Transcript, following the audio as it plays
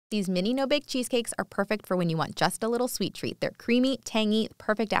These mini no-bake cheesecakes are perfect for when you want just a little sweet treat. They're creamy, tangy,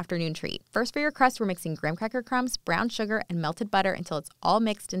 perfect afternoon treat. First, for your crust, we're mixing graham cracker crumbs, brown sugar, and melted butter until it's all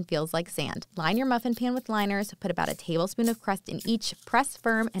mixed and feels like sand. Line your muffin pan with liners, put about a tablespoon of crust in each, press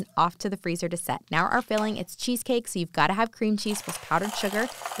firm, and off to the freezer to set. Now our filling, it's cheesecake, so you've got to have cream cheese plus powdered sugar.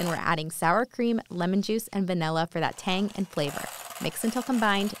 Then we're adding sour cream, lemon juice, and vanilla for that tang and flavor. Mix until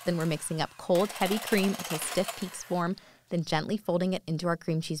combined, then we're mixing up cold, heavy cream until stiff peaks form. Then gently folding it into our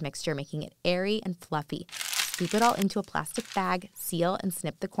cream cheese mixture, making it airy and fluffy. Scoop it all into a plastic bag, seal and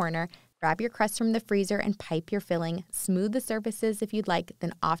snip the corner. Grab your crust from the freezer and pipe your filling. Smooth the surfaces if you'd like,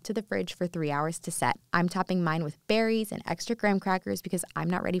 then off to the fridge for 3 hours to set. I'm topping mine with berries and extra graham crackers because I'm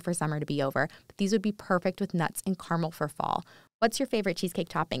not ready for summer to be over, but these would be perfect with nuts and caramel for fall. What's your favorite cheesecake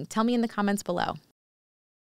topping? Tell me in the comments below.